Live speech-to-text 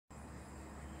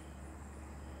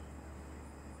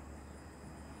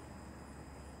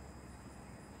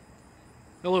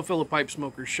Hello fellow pipe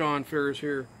smokers, Sean Ferris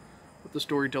here with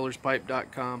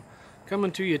thestorytellerspipe.com,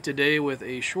 coming to you today with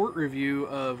a short review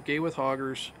of Gawith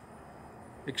Hoggarth's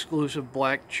exclusive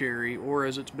black cherry, or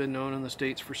as it's been known in the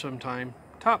States for some time,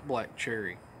 top black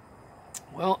cherry.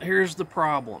 Well, here's the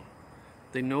problem.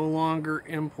 They no longer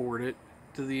import it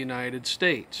to the United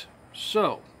States.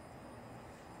 So,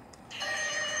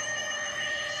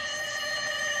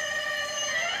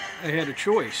 I had a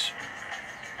choice,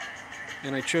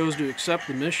 and I chose to accept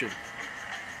the mission.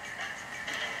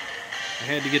 I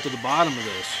had to get to the bottom of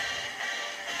this.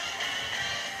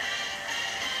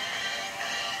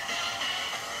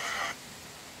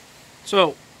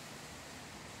 So,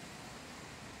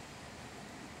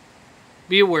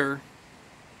 be aware,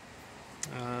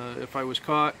 if I was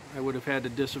caught, I would have had to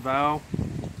disavow.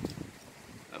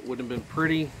 That wouldn't have been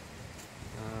pretty.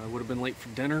 Would have been late for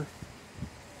dinner.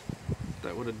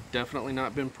 That would have definitely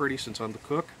not been pretty since I'm the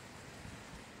cook.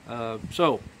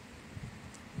 So,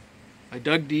 I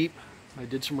dug deep. I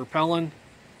did some rappelling.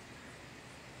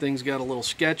 Things got a little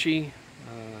sketchy.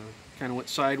 Kind of went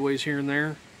sideways here and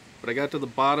there. But I got to the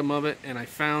bottom of it and I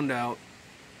found out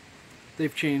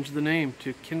they've changed the name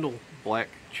to Kendal Black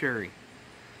Cherry.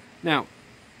 Now,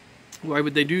 why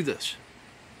would they do this?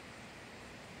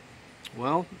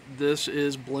 Well, this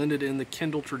is blended in the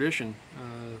Kendal tradition.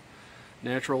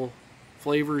 Natural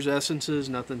flavors, essences,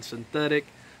 nothing synthetic.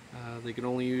 They could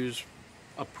only use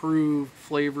approved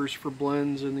flavors for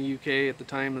blends in the UK at the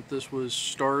time that this was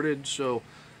started, so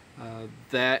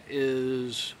that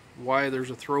is why there's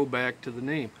a throwback to the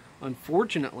name.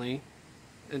 Unfortunately,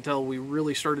 until we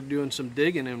really started doing some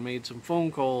digging and made some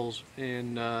phone calls,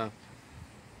 and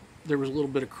there was a little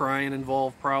bit of crying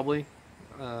involved probably.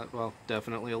 Well,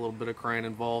 definitely a little bit of crying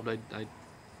involved. I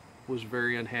was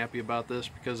very unhappy about this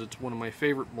because it's one of my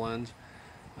favorite blends.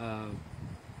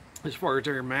 As far as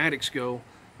aromatics go,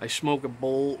 I smoke a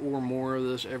bowl or more of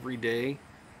this every day.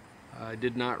 I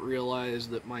did not realize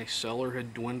that my cellar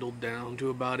had dwindled down to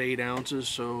about 8 ounces,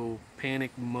 so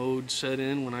panic mode set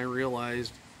in when I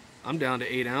realized I'm down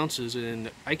to 8 ounces and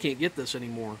I can't get this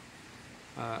anymore.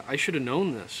 I should have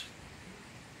known this.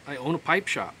 I own a pipe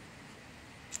shop.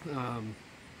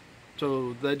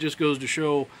 So that just goes to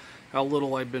show how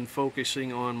little I've been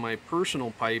focusing on my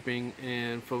personal piping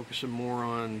and focusing more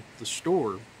on the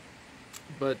store.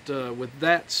 But with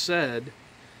that said,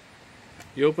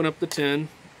 you open up the tin,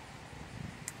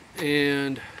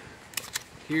 and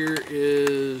here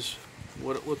is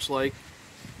what it looks like.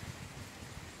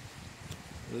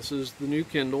 This is the new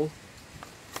Kendal.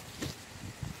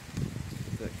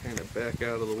 Get that kind of back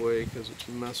out of the way because it's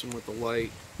messing with the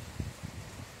light.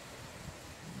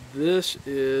 This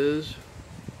is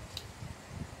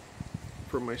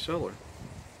from my cellar.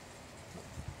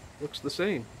 Looks the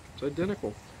same. It's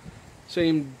identical.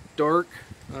 Same dark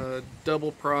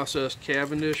double processed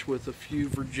Cavendish with a few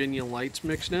Virginia Lights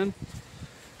mixed in.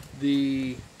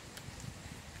 The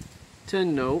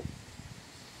tin note,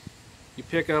 you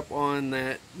pick up on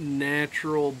that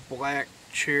natural black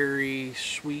cherry,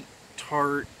 sweet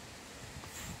tart,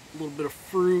 a little bit of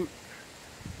fruit.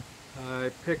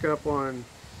 I pick up on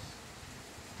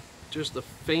just the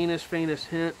faintest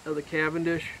hint of the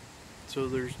Cavendish. So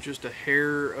there's just a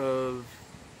hair of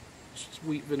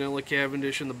sweet vanilla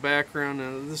Cavendish in the background.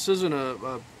 Now, this isn't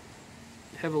a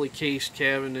heavily cased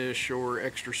Cavendish or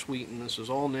extra sweetened. This is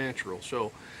all natural.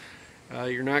 So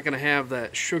you're not going to have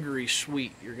that sugary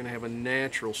sweet. You're going to have a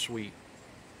natural sweet,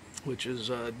 which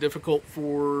is difficult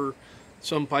for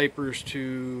some pipers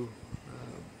to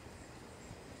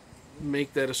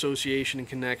make that association and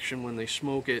connection when they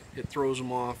smoke it. It throws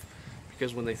them off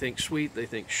because when they think sweet, they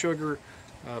think sugar.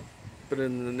 But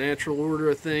in the natural order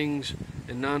of things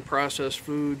and non-processed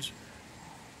foods,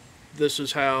 this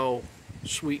is how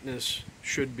sweetness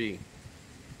should be.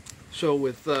 So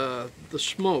with the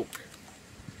smoke,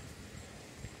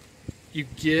 you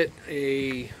get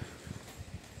a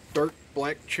dark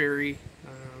black cherry,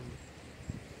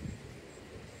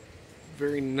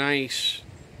 very nice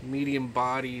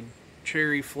medium-bodied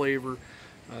cherry flavor,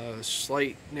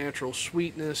 slight natural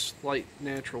sweetness, slight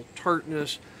natural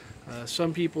tartness.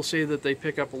 Some people say that they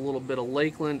pick up a little bit of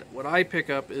Lakeland. What I pick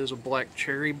up is a black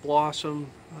cherry blossom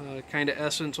kind of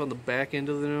essence on the back end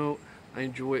of the note. I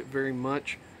enjoy it very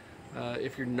much.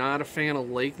 If you're not a fan of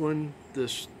Lakeland,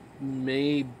 this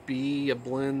may be a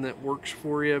blend that works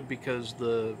for you because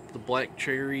the black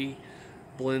cherry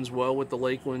blends well with the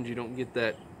Lakeland. You don't get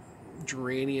that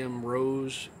geranium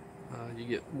rose. You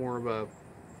get more of a,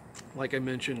 like I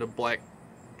mentioned, a black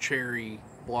cherry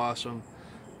blossom.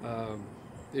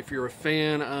 If you're a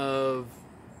fan of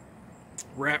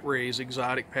Rat Ray's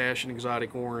Exotic Passion,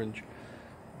 Exotic Orange,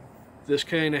 This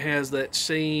kind of has that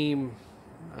same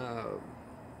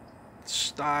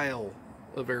style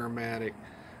of aromatic.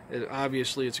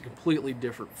 Obviously, it's a completely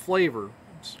different flavor.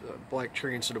 It's black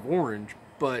cherry instead of orange,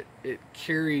 but it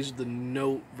carries the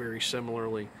note very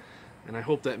similarly, and I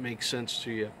hope that makes sense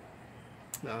to you.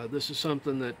 This is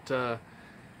something that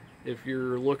if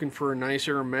you're looking for a nice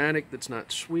aromatic that's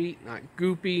not sweet, not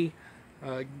goopy,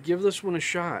 give this one a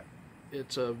shot.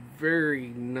 It's a very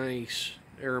nice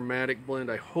aromatic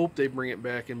blend. I hope they bring it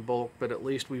back in bulk, but at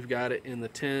least we've got it in the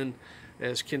tin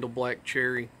as Kendal Black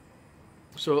Cherry.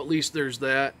 So at least there's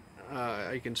that.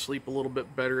 I can sleep a little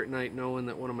bit better at night knowing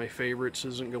that one of my favorites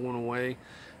isn't going away.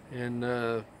 And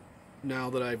now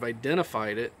that I've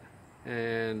identified it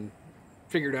and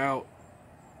figured out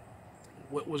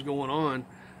what was going on,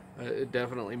 it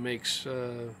definitely makes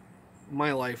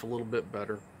my life a little bit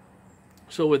better.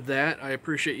 So with that, I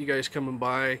appreciate you guys coming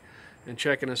by and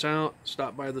checking us out.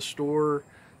 Stop by the store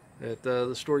at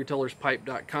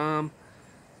thestorytellerspipe.com.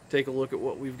 Take a look at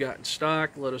what we've got in stock.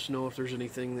 Let us know if there's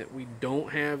anything that we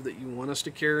don't have that you want us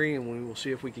to carry, and we will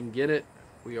see if we can get it.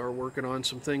 We are working on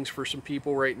some things for some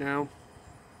people right now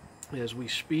as we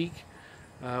speak.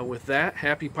 With that,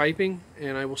 happy piping,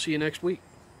 and I will see you next week.